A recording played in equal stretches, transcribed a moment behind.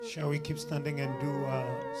Shall we keep standing and do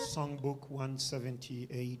Songbook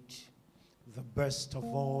 178? The best of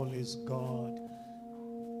all is God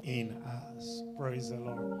in us. Praise the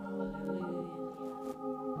Lord.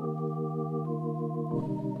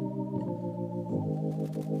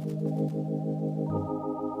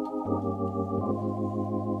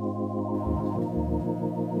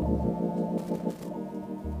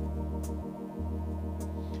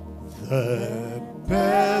 The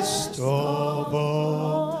best of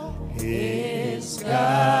all is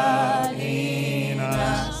God in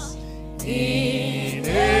us. In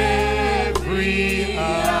every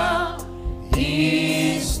hour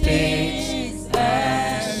He stays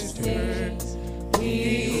and stirs.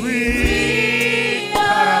 He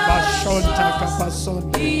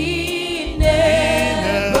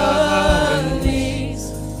never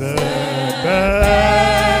leaves. The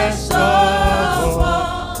best of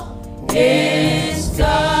all is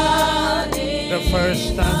God in the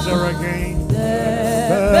first stanza again.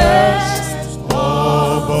 The best of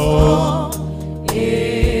all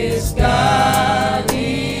is God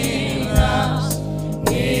in us.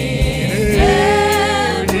 In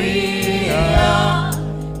every hour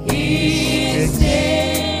He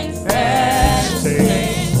stays and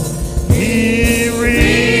stays. He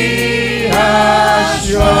reassures.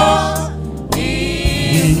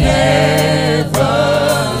 He never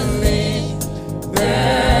leaves. The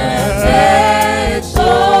best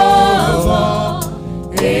of all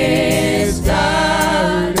is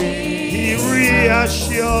God. He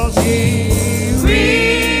reassures. He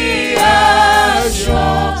reassures.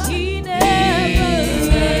 He never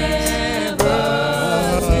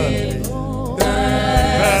leaves. The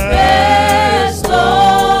best of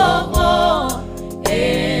all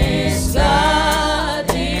is God.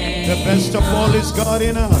 The best of all is God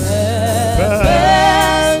in us. The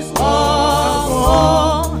best of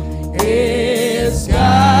all is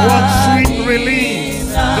God. What sweet relief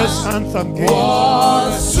this anthem gives.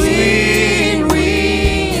 What sweet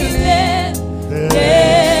relief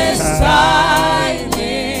this silence.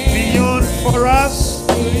 Beyond for us.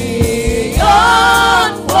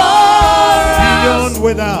 Beyond for us. Beyond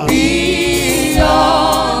without.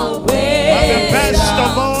 Beyond without. But the best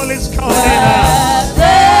of all is God in us. The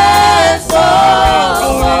best of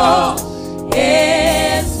all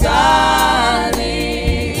is God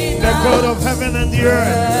in us. The God of heaven and the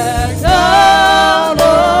earth. The God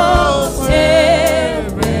of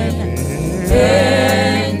heaven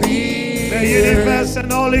and the universe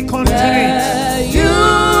and all it contains. The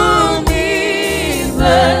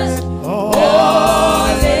universe,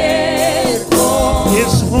 all it contains.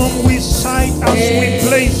 Is whom we sight as we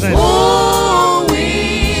blaze it. Whom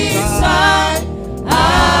we sight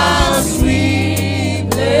as we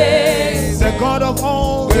blaze. The God of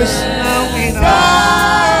all is now in us.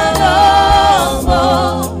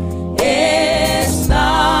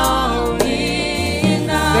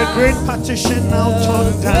 The great partition now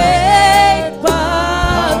torn down.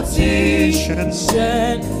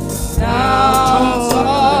 Now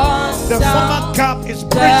torn. The former gap is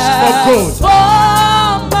bridged for good.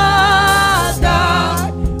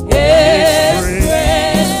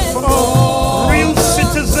 Real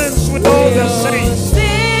citizens with all the saints.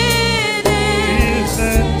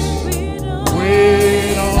 Citizens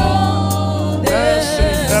with all the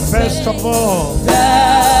saints. The best of all. The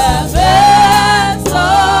best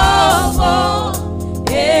of all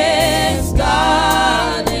is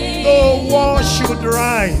God in us. Though war should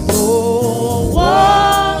rise. Though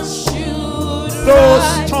war should rise. Though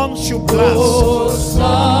storms should blast. Though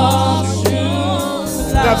storms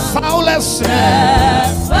should blast. The foulest snare.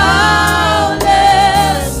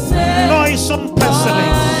 Noisome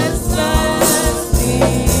pestilence.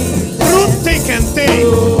 Through thick and thin.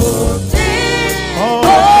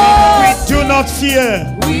 We do not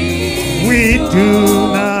fear. We do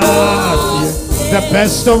not fear. The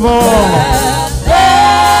best of all.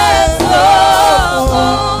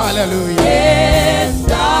 Hallelujah.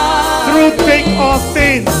 Through thick or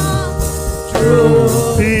thin. Through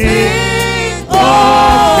thick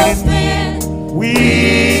or thin. We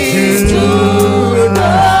do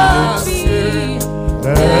not fear.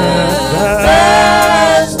 The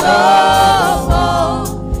best of all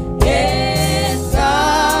is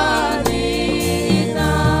God in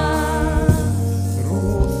us.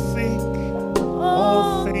 Through thick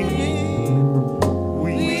or thin,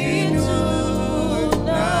 we do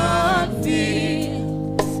not fear.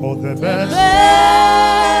 For the best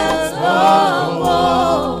of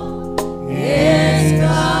all is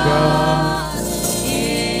God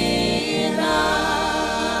in us.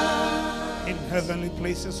 In heavenly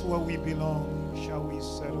places where we belong, shall we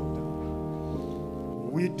settle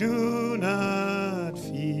down? We do not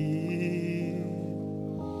fear.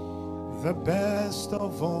 The best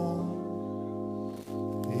of all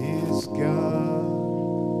is God.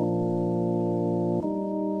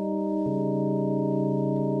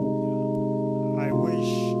 I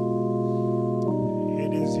wish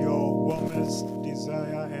it is your warmest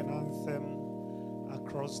desire and anthem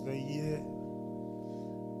across the year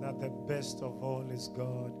that the best of all is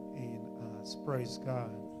God in us. Praise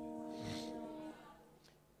God.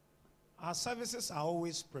 Our services are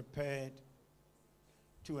always prepared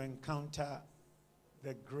to encounter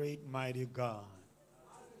the great mighty God.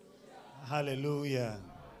 Hallelujah.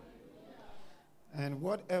 And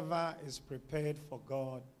whatever is prepared for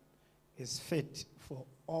God is fit for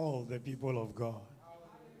all the people of God.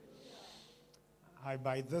 I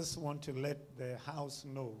by this want to let the house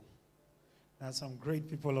know that some great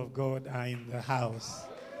people of God are in the house.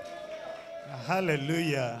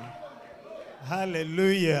 Hallelujah.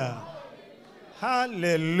 Hallelujah.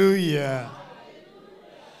 Hallelujah.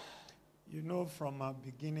 You know, from our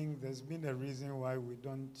beginning, there's been a reason why we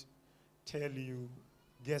don't tell you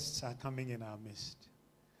guests are coming in our midst.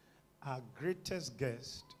 Our greatest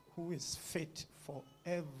guest, who is fit for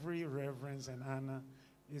every reverence and honor,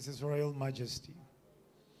 is His Royal Majesty.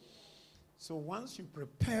 So once you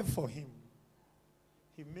prepare for Him,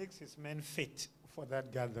 He makes His men fit for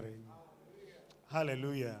that gathering.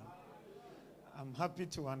 Hallelujah. I'm happy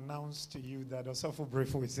to announce to you that Osofo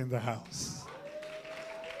Brefo is in the house.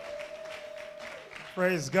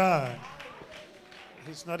 Praise God.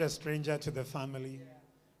 He's not a stranger to the family.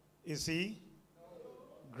 Is he?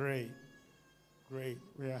 Great. Great.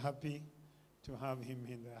 We are happy to have him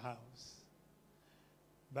in the house.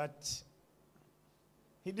 But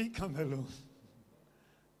he didn't come alone.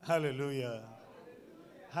 Hallelujah.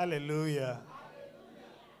 Hallelujah.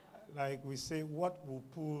 Like we say, what will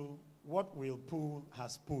pull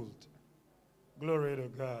has pulled. Glory to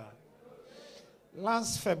God.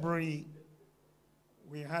 Last February,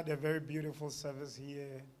 we had a very beautiful service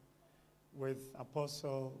here with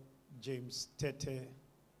Apostle James Tete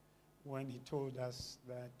when he told us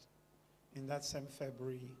that in that same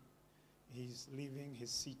February, he's leaving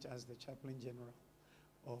his seat as the chaplain general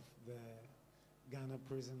of the Ghana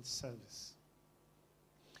Prison Service.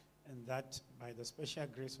 And that by the special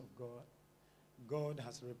grace of God, God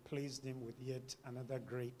has replaced him with yet another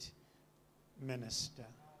great minister.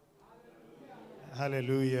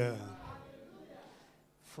 Hallelujah.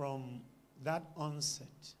 From that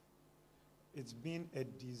onset, it's been a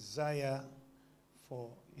desire for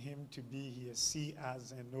him to be here, see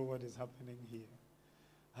us, and know what is happening here.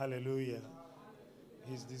 Hallelujah.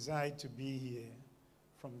 He's desired to be here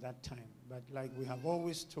from that time. But like we have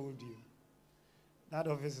always told you, that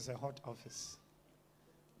office is a hot office.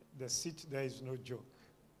 The seat there is no joke.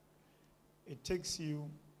 It takes you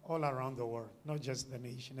all around the world, not just the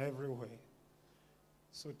nation, everywhere.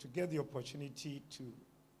 So to get the opportunity to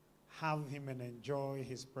have him and enjoy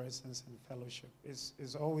his presence and fellowship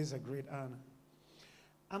is always a great honor.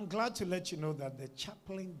 I'm glad to let you know that the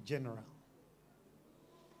chaplain general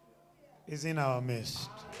is in our midst.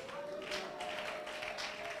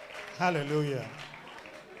 Hallelujah.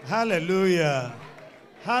 Hallelujah.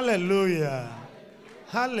 Hallelujah.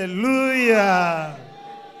 Hallelujah.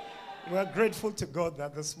 We are grateful to God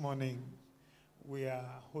that this morning we are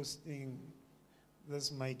hosting this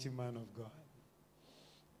mighty man of God.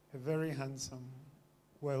 A very handsome,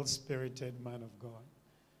 well-spirited man of God.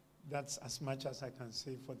 That's as much as I can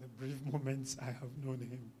say for the brief moments I have known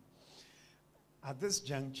him. At this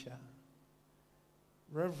juncture,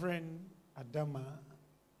 Reverend Adama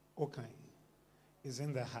Okai is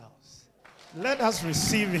in the house. Let us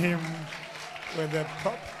receive him with a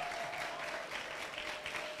prop.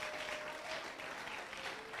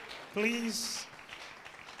 Please,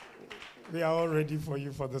 we are all ready for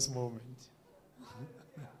you for this moment.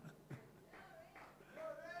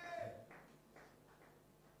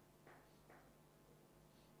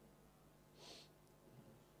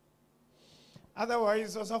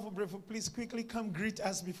 Otherwise, Osofo Brefo, please quickly come greet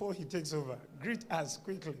us before he takes over. Greet us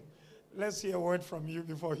quickly. Let's hear a word from you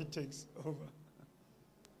before he takes over.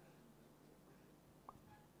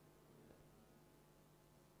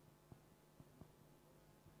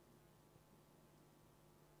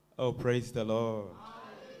 Oh, praise the Lord.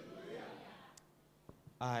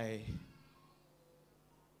 I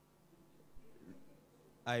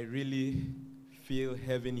really feel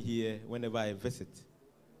heaven here whenever I visit.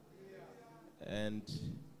 And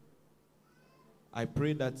I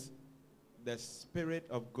pray that the Spirit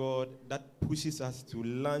of God that pushes us to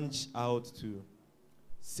launch out to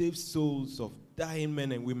save souls of dying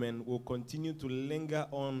men and women will continue to linger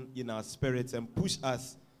on in our spirits and push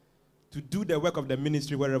us to do the work of the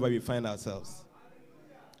ministry wherever we find ourselves.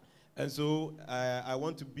 And so I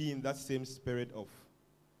want to be in that same spirit of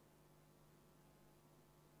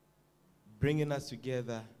bringing us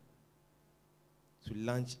together to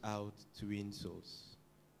launch out to win souls.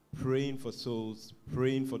 Praying for souls,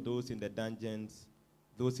 praying for those in the dungeons,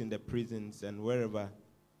 those in the prisons, and wherever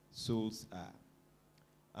souls are.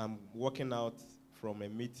 I'm walking out from a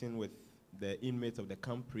meeting with the inmates of the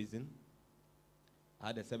camp prison. I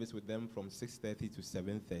had a service with them from 6:30 to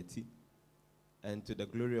 7:30. And to the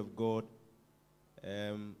glory of God,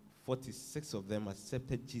 46 of them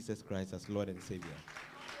accepted Jesus Christ as Lord and Savior.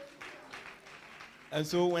 And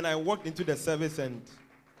so when I walked into the service and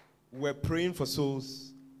we're praying for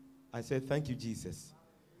souls, I said, thank you, Jesus.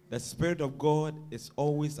 The Spirit of God is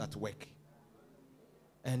always at work.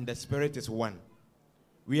 And the Spirit is one.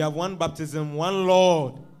 We have one baptism, one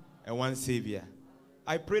Lord, and one Savior.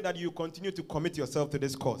 I pray that you continue to commit yourself to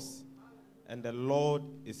this cause. And the Lord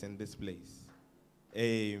is in this place.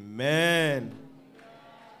 Amen.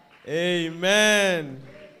 Amen.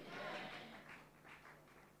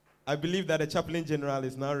 I believe that the chaplain general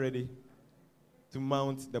is now ready to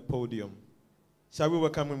mount the podium. Shall we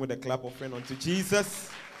welcome him with a clap offering unto Jesus?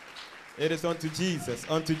 It is unto Jesus,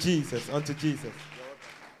 unto Jesus, unto Jesus.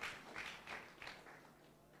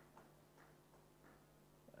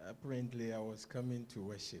 Apparently, I was coming to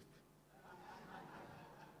worship.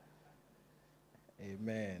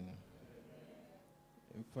 Amen.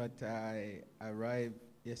 In fact, I arrived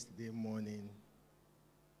yesterday morning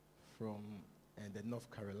from the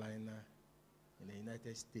North Carolina in the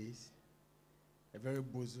United States. A very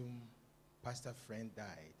bosom pastor friend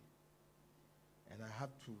died. And I have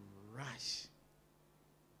to rush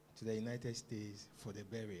to the United States for the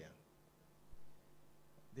burial.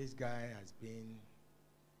 This guy has been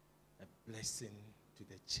a blessing to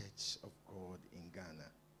the Church of God in Ghana.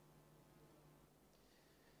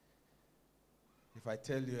 If I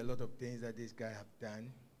tell you a lot of things that this guy have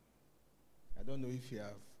done, I don't know if you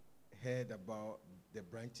have heard about the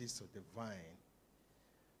branches of the vine.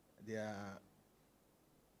 They are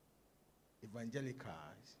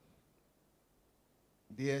evangelicals.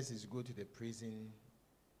 Theirs is go to the prison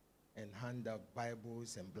and hand out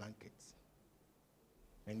Bibles and blankets.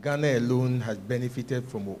 And Ghana alone has benefited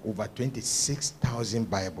from over 26,000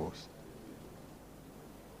 Bibles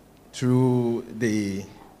through the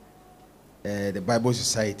Bible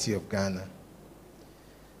Society of Ghana.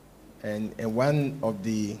 And one of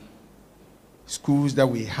the schools that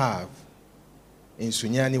we have in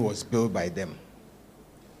Sunyani was built by them.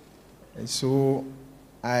 And so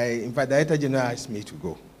in fact, the Director General asked me to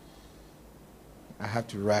go. I have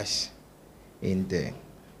to rush in there.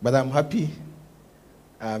 But I'm happy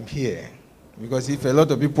I'm here. Because if a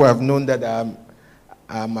lot of people have known that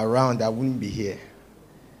I'm around, I wouldn't be here.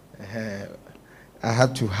 I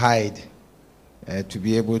have to hide to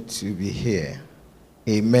be able to be here.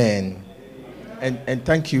 Amen. And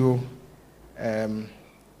thank you,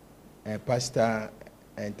 Pastor,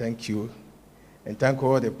 and thank you. And thank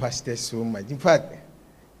all the pastors so much. In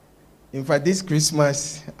fact, this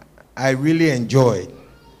Christmas, I really enjoyed.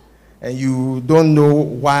 And you don't know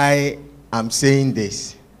why I'm saying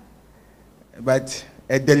this. But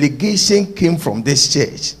a delegation came from this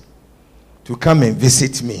church to come and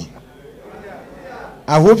visit me.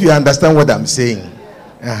 I hope you understand what I'm saying.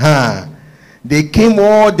 They came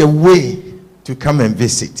all the way to come and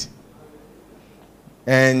visit.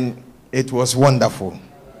 And it was wonderful.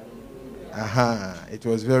 It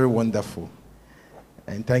was very wonderful.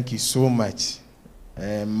 And thank you so much.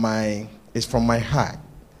 It's from my heart.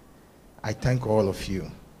 I thank all of you.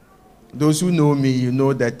 Those who know me, you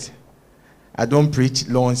know that I don't preach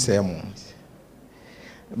long sermons.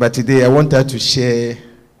 But today I wanted to share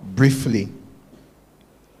briefly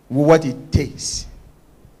what it takes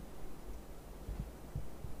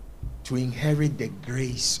to inherit the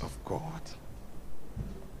grace of God.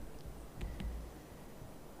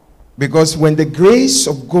 Because when the grace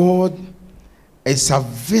of God is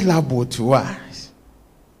available to us,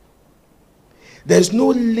 there's no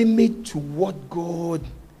limit to what God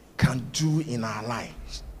can do in our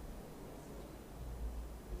lives.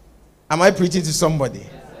 Am I preaching to somebody?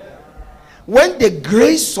 When the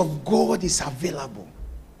grace of God is available,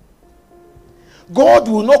 God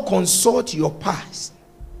will not consult your past.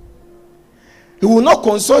 He will not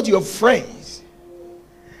consult your friends.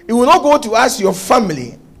 He will not go to ask your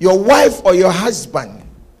family, your wife or your husband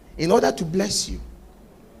in order to bless you.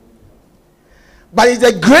 But it's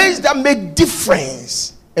the grace that makes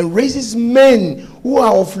difference and raises men who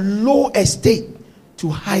are of low estate to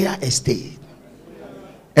higher estate.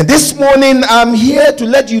 And this morning I'm here to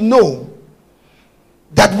let you know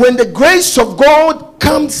that when the grace of God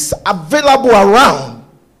comes available around,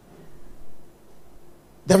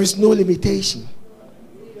 There is no limitation.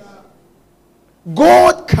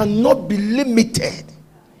 God cannot be limited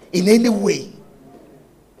in any way.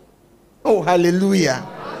 Oh, hallelujah.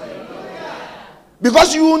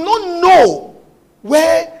 Because you will not know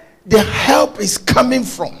where the help is coming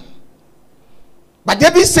from. But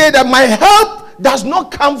David said that my help does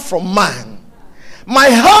not come from man. My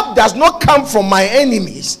help does not come from my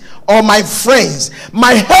enemies or my friends.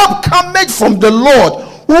 My help cometh from the Lord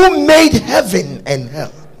who made heaven and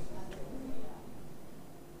hell.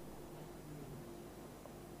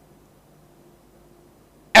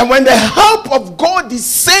 And when the help of God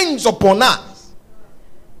descends upon us,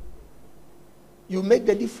 you make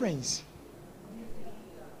the difference.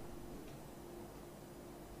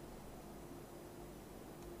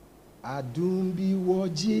 Adumbi wo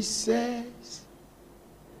Jesus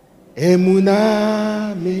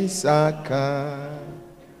Emuna Misaka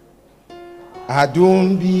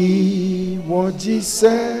Adumbi wo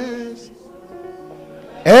Jesus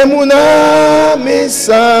Emuna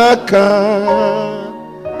Misaka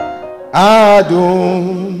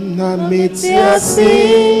Adum na mitiasi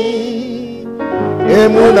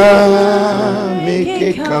Emuna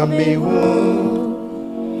meke kamewu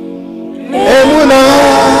Emuna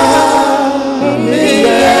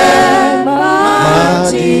meke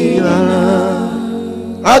madina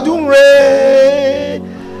Adum re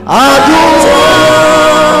Adum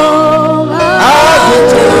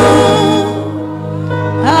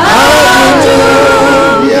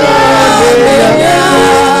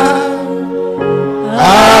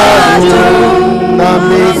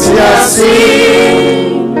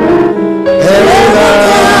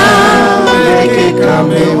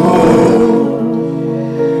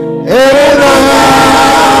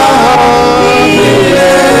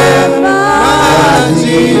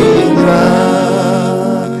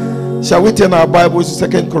Shall we turn our Bibles to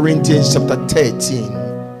 2 Corinthians chapter 13?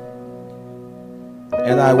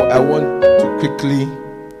 And I want to quickly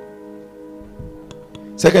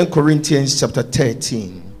 2 Corinthians chapter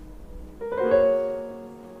 13.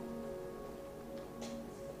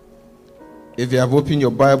 If you have opened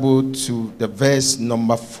your Bible to the verse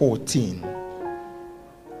number 14.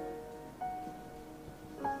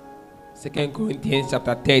 2 Corinthians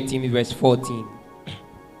chapter 13 verse 14.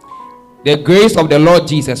 The grace of the Lord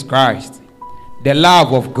Jesus Christ, the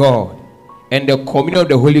love of God, and the communion of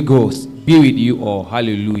the Holy Ghost be with you all.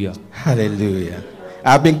 Hallelujah. Hallelujah.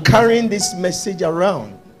 I've been carrying this message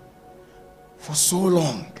around for so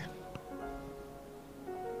long.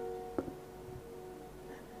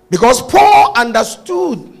 Because Paul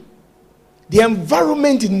understood the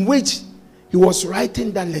environment in which he was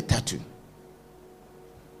writing that letter to.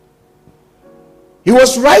 He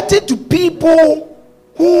was writing to people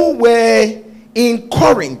who were in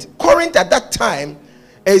Corinth. Corinth at that time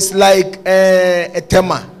is like a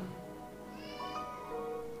Tema,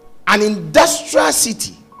 an industrial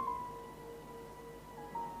city.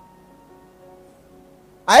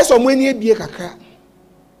 So many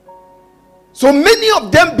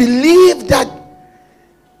of them believe that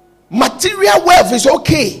material wealth is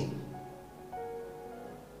okay.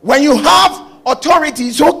 When you have authority,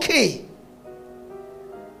 it's okay.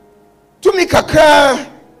 To me kakra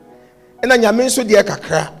and anyame so dia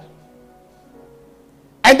kakra.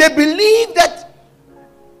 And they believe that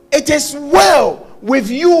it is well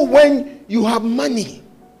with you when you have money.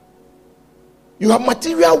 You have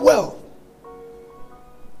material wealth.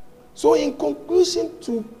 So in conclusion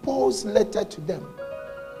to Paul's letter to them,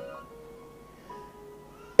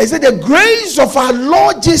 is it the grace of our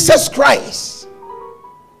Lord Jesus Christ,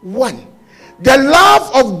 1, the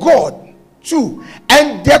love of God, 2,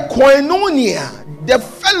 and the koinonia, the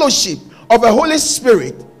fellowship of the Holy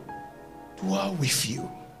Spirit dwell with you.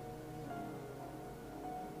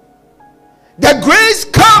 The grace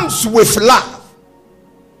comes with love.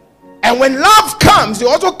 And when love comes, it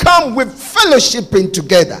also comes with fellowshipping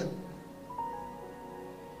together.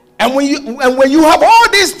 And when you have all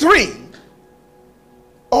these three,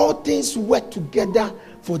 all things work together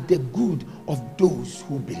for the good of those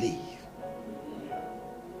who believe.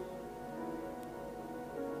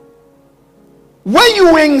 When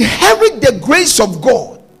you inherit the grace of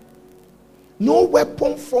God, no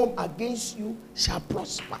weapon formed against you shall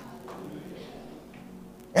prosper.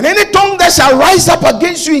 And any tongue that shall rise up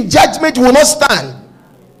against you in judgment will not stand.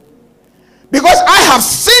 Because I have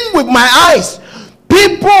seen with my eyes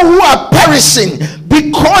people who are perishing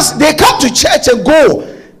because they come to church and go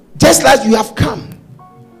just like you have come.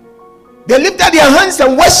 They lifted their hands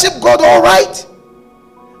and worship God, all right,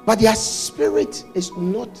 but their spirit is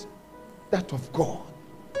not that of God.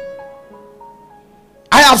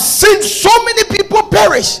 I have seen so many people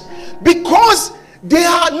perish because They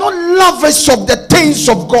are not lovers of the things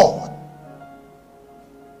of God.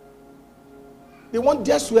 They want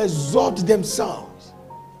just to exalt themselves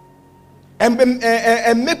and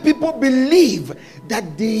make people believe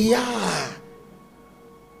that they are.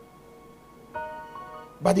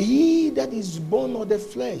 But he that is born of the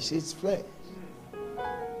flesh is flesh.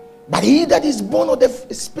 But he that is born of the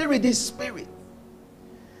Spirit is spirit.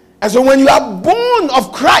 And so when you are born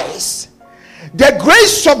of Christ, the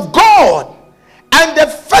grace of God and the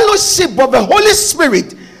fellowship of the Holy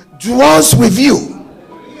Spirit dwells with you.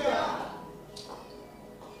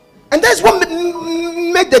 And that's what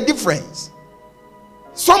made the difference.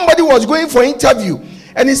 Somebody was going for interview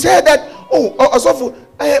and he said that,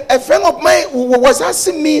 a friend of mine was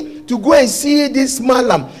asking me to go and see this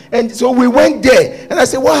malam, and so we went there. And I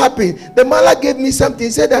said, what happened? The malam gave me something.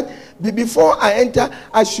 He said that before I enter,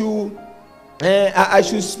 I should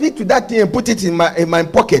speak to that thing and put it in my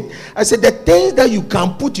pocket. I said, the things that you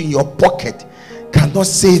can put in your pocket cannot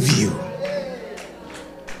save you.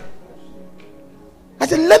 I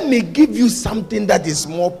said, let me give you something that is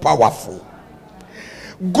more powerful.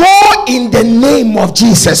 Go in the name of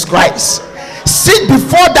Jesus Christ. Sit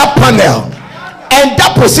before that panel, and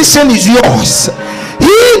that position is yours.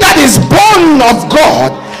 He that is born of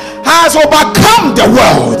God has overcome the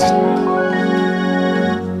world.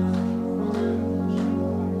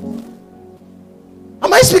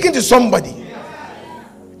 Am I speaking to somebody?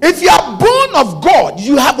 If you are born of God,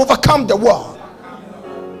 you have overcome the world.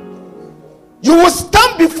 You will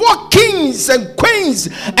stand before kings and queens,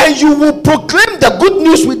 and you will proclaim the good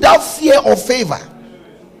news without fear or favor.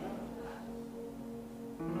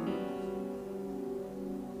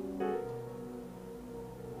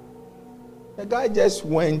 The guy just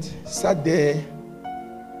went, sat there,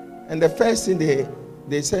 and the first thing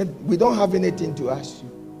they said, we don't have anything to ask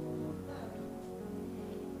you.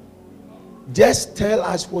 Just tell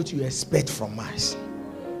us what you expect from us.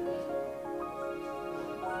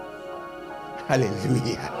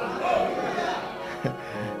 Hallelujah.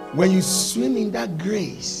 When you swim in that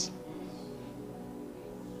grace,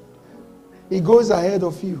 He goes ahead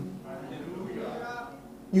of you.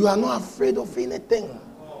 You are not afraid of anything.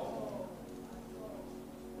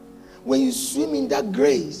 When you swim in that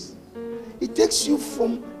grace, it takes you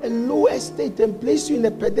from a low estate and places you in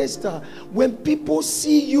a pedestal. When people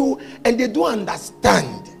see you and they don't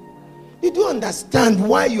understand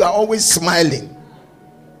why you are always smiling.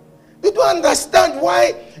 They don't understand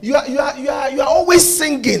why you are always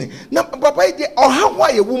singing. Now, Papa, or how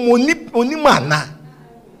are you?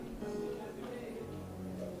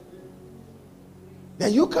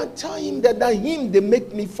 Then you can tell him that hymn they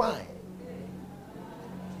make me fine.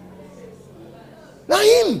 Now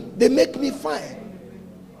him, they make me fine.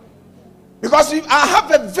 Because I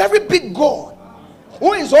have a very big God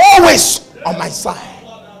who is always on my side.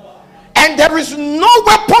 And there is no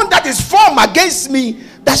weapon that is formed against me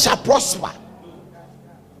that shall prosper.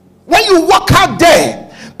 When you walk out there,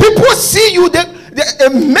 people see you they're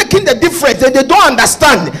making the difference and they don't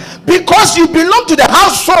understand. Because you belong to the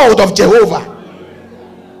household of Jehovah.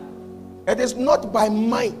 It is not by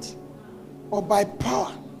might or by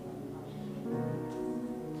power.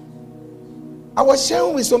 I was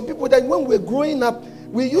sharing with some people that when we were growing up,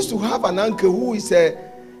 we used to have an uncle who is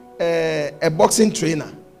a boxing trainer.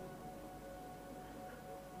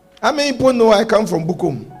 How many people know I come from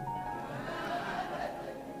Bukum?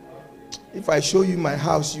 If I show you my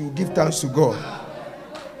house, you give thanks to God.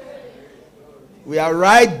 We are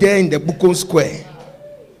right there in the Bukum Square.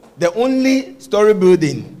 The only story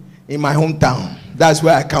building in my hometown. That's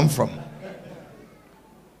where I come from.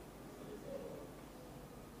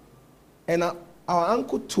 And our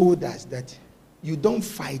uncle told us that you don't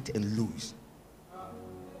fight and lose.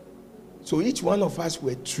 So each one of us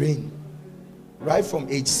were trained right from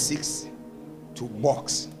age 6 to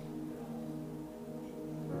box.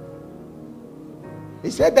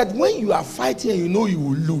 He said that when you are fighting and you know you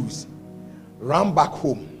will lose, run back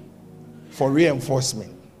home for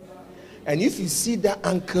reinforcement. And if you see that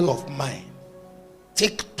uncle of mine,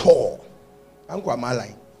 take tall. Uncle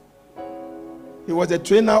Amalai. He was a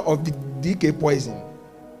trainer of the DK Poison.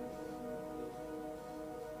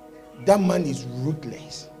 That man is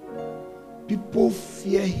ruthless. People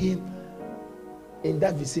fear him in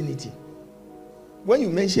that vicinity. When you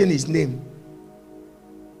mention his name,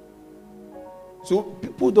 so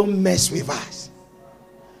people don't mess with us.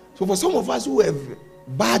 So for some of us who have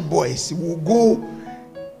bad boys, we will go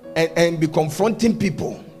and be confronting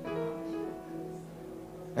people.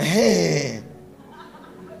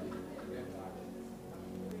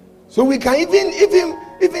 So we can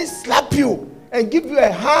even slap you and give you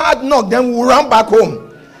a hard knock, then we'll run back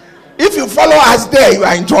home. If you follow us there, you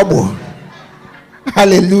are in trouble.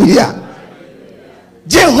 Hallelujah.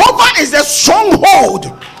 Jehovah is the stronghold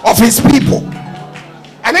of his people.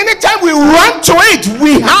 And anytime we run to it,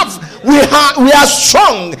 we are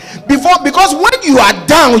strong. Because when you are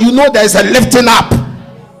down, you know there is a lifting up.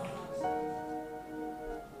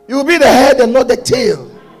 You will be the head and not the tail.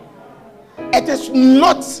 It is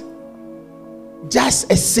not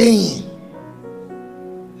just a saying,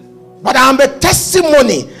 but I am a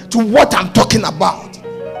testimony to what I'm talking about.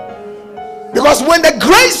 Because when the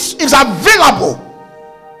grace is available,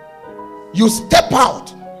 you step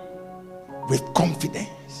out with confidence.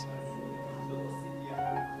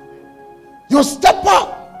 You step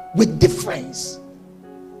out with difference.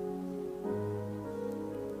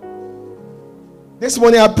 This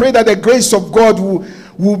morning I pray that the grace of God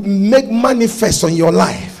will make manifest on your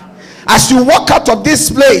life. As you walk out of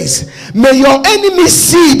this place, may your enemies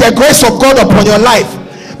see the grace of God upon your life.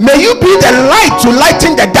 May you be the light to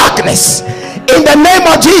lighten the darkness. In the name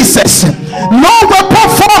of Jesus, no weapon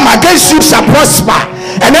formed against you shall prosper,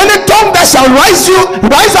 and any tongue that shall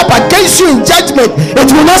rise up against you in judgment,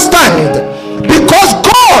 it will not stand, because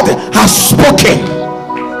God has spoken.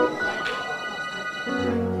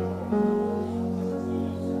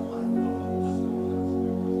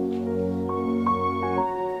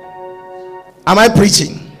 Am I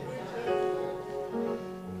preaching?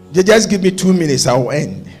 Just give me 2 minutes, I will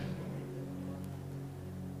end.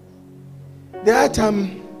 The other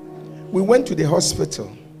time we went to the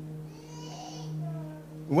hospital.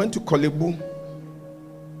 We went to Kolebu.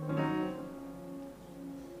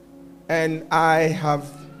 And I have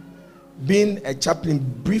been a chaplain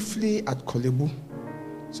briefly at Kolebu.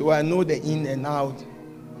 So I know the in and out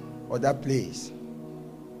of that place.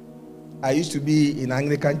 I used to be in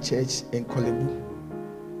Anglican church in Kolebu.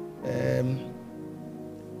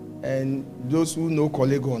 And those who know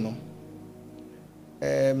Kolegono,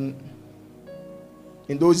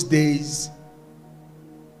 in those days,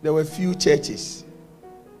 there were few churches.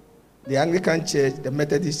 The Anglican church, the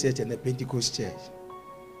Methodist church, and the Pentecost church.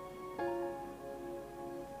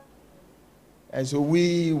 And so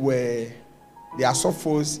we were, the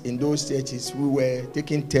Asophos in those churches, we were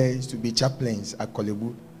taking turns to be chaplains at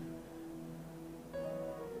Kolebu.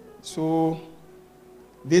 So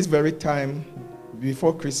this very time,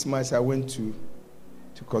 before Christmas, I went to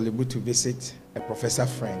Kolebu to visit a professor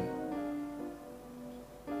friend.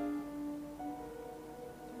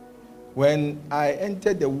 When I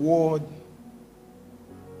entered the ward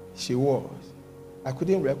she was, I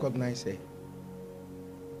couldn't recognize her.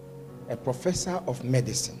 A professor of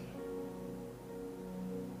medicine.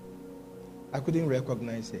 I couldn't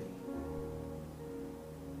recognize her.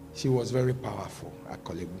 She was very powerful at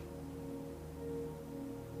Kolebu.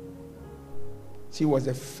 She was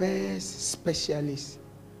the first specialist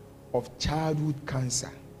of childhood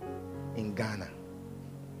cancer in Ghana.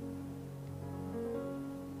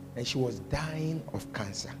 And she was dying of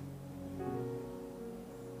cancer.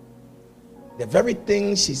 The very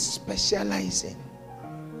thing she specialized in,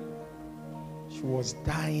 she was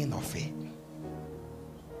dying of it.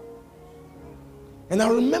 And I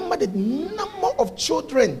remember the number of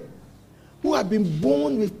children who have been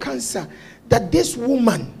born with cancer that this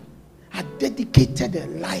woman had dedicated her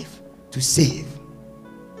life to save.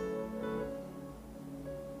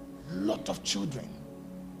 A lot of children.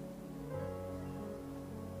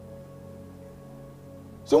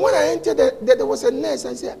 So when I entered, there was a nurse.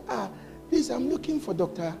 I said, please, I'm looking for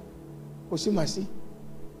Dr. Oshimasi.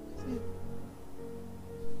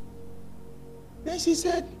 Then she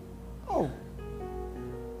said, oh,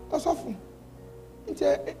 that's awful. It's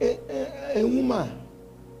a woman.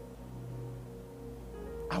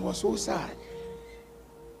 I was so sad.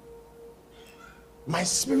 My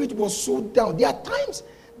spirit was so down. There are times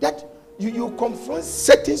that you confront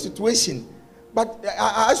certain situations, but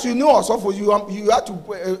as you know, also you have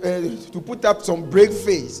to put up some brave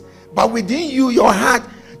face. But within you, your heart,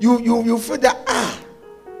 you feel that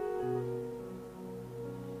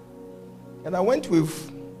And I went with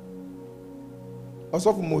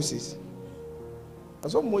also Moses.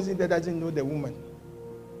 Also Moses that doesn't know the woman.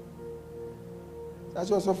 That's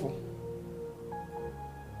also for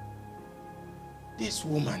this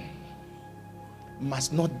woman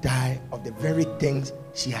must not die of the very things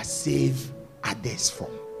she has saved others from.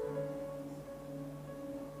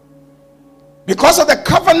 Because of the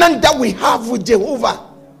covenant that we have with Jehovah.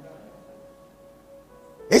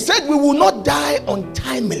 He said we will not die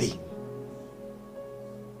untimely,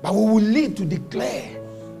 but we will live to declare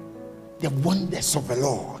the wonders of the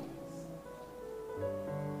Lord.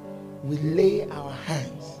 We lay our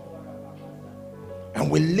hands and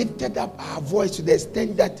we lifted up our voice to the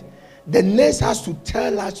extent that the nurse has to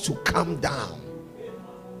tell us to calm down.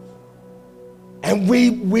 And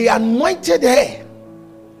we anointed her.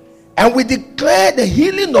 And we declared the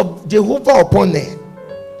healing of Jehovah upon her.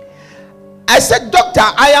 I said, doctor,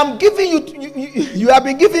 I am giving you have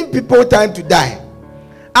been giving people time to die.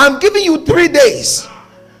 I'm giving you 3 days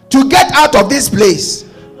to get out of this place,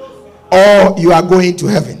 or you are going to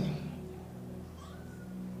heaven.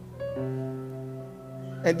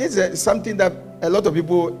 And this is something that a lot of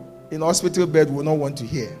people in hospital bed will not want to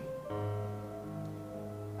hear.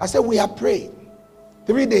 I said, we have prayed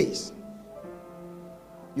 3 days.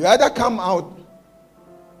 You either come out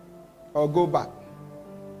or go back.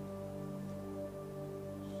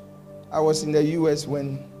 I was in the US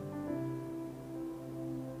when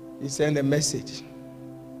he sent a message.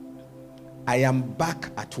 I am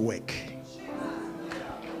back at work.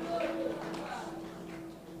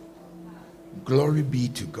 Glory be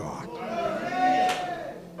to God.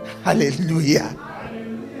 Hallelujah.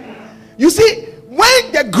 You see,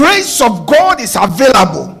 when the grace of God is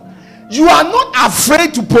available, you are not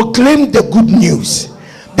afraid to proclaim the good news.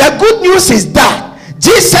 The good news is that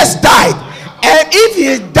Jesus died, and if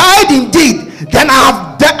he died indeed, then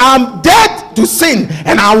I'm dead to sin,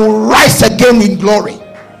 and I will rise again in glory.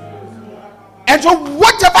 And so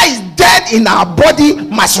whatever is dead in our body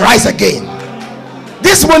must rise again.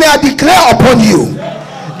 This morning I declare upon you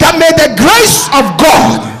that may the grace of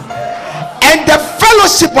God and the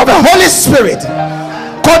fellowship of the Holy Spirit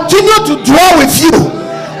continue to dwell with you.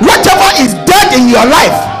 Whatever is dead in your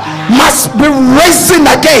life must be risen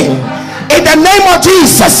again. In the name of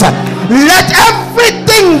Jesus, let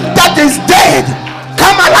everything that is dead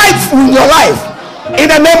come alive in your life. In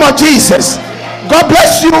the name of Jesus. God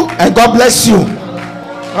bless you, and God bless you.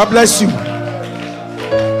 God bless you.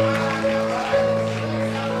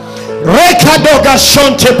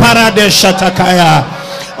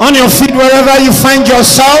 On your feet wherever you find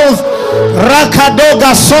yourself.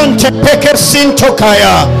 Rakadoga sonte peke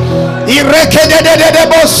sintokaya.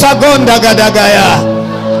 Irekedededebo sagonda gadagaya.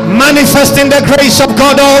 Manifesting the grace of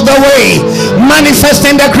God all the way.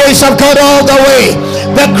 Manifesting the grace of God all the way.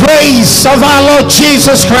 The grace of our Lord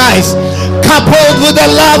Jesus Christ, coupled with the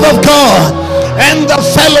love of God and the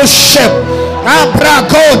fellowship.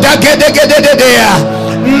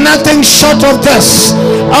 Nothing short of this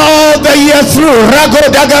all the year through.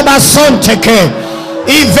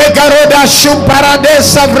 Ivegaroda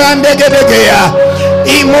shumparadesa vrandegedegea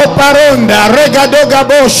imo paronda regadoga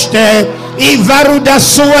boste ivaruda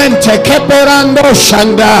suente keperando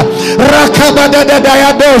shanda rakabada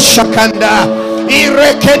dayado shakanda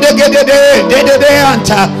irekedegedede.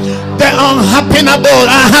 The unhappinable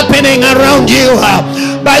are happening around you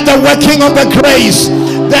by the working of the grace.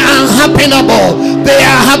 The unhappinable, they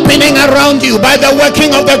are happening around you by the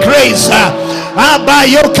working of the grace.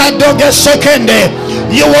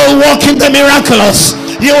 You will walk in the miraculous.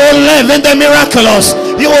 You will live in the miraculous.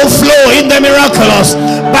 You will flow in the miraculous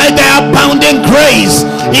by the abounding grace.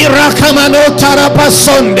 Irakamano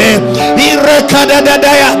tarapasonde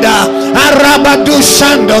irekadadayada arabadu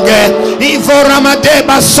shandoge ivoramade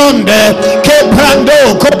basonde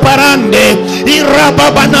kebrando koparande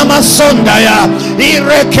irababanama sondaya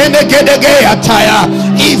irekenegedegeyataya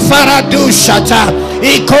ifaradu shata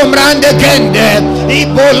ikomrande gende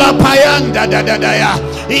ibola payanda dadadaya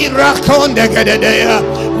irakonde gededeya.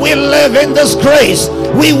 We live in this grace.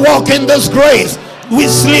 We walk in this grace. We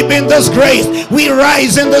sleep in this grace. We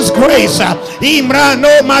rise in this grace.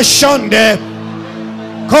 Imrano mashonde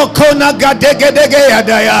kokona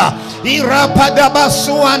gadegedegeyadaya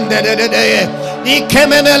irapadabasuande dedede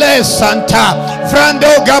ikemenele santa frando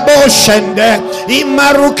gaboshende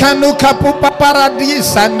imarukanuka pupa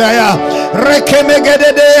paradisandaya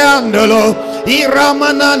rekemegedeyandolo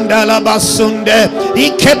iramananda la basunde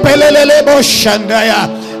ikepelele boshandaya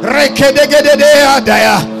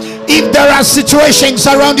rekedegedeyadaya. If there are situations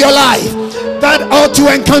around your life that ought to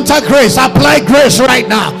encounter grace, apply grace right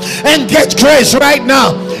now. Engage grace right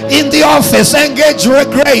now. In the office, engage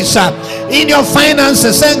grace. In your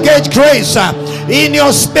finances, engage grace. In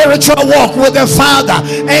your spiritual walk with the Father,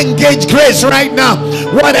 engage grace right now.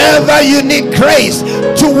 Whatever you need grace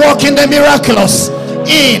to walk in the miraculous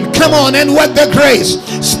in, come on and work the grace.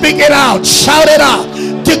 Speak it out, shout it out,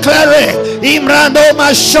 declare it. Imrando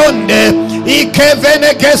mashonde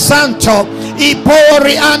ikevene gesanto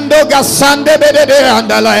ipori ando gasande bedede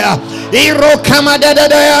andalaya iro kamadede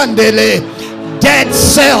andele. Dead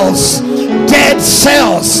cells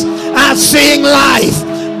are seeing life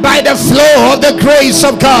by the flow of the grace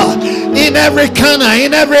of God in every corner,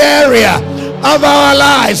 in every area of our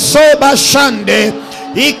lives. So bashande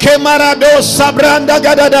ikemarado sabranda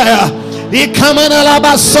gadadaya Ikamana la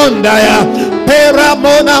basondaya. Pera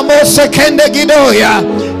mona mose kende gidoya.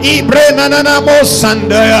 Ibrena nana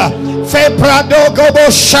mosandaya. Fe prado gobo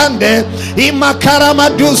shande. Imakara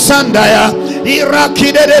madu sandaya.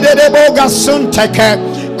 Iraki de boga sunteke.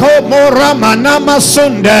 Komora manama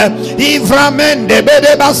sunde. Ivramende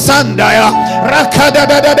bede basandaya. Rakada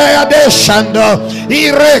da de shando.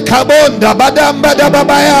 Ire kabonda badamba da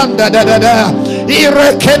babayanda da.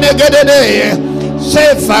 Ire kenegede.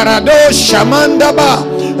 Se farado shamanda ba.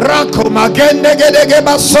 Rako magende gede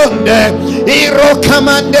basonde. Iro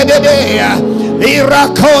kamande de.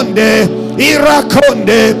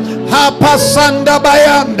 Irakonde. Hapasanda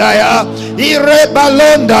bayanda ya. Ire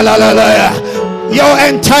balonda la. Your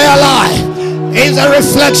entire life is a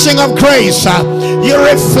reflection of grace. You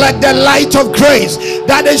reflect the light of grace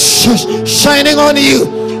that is shining on you.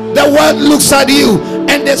 The world looks at you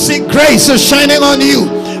and they see grace is shining on you.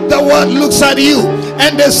 The world looks at you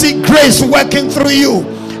and they see grace working through you.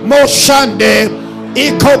 Moshande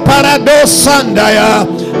iko parado sandaya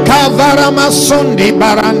kavara masundi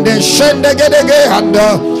barande shende gedege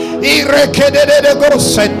handa irekedede go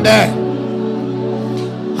sende.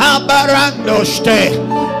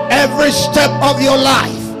 Every step of your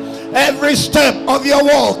life, every step of your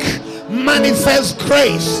walk, manifest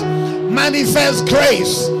grace. Manifest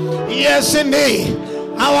grace. Yes, indeed.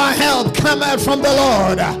 Our help cometh from the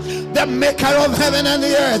Lord, the maker of heaven and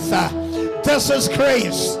the earth. This is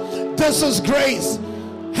grace. This is grace.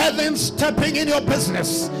 Heaven stepping in your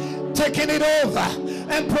business, taking it over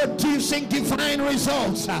and producing divine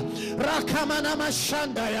results. Rakamana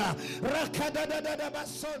mashandaya. Rakadadadada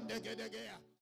basonde gedege.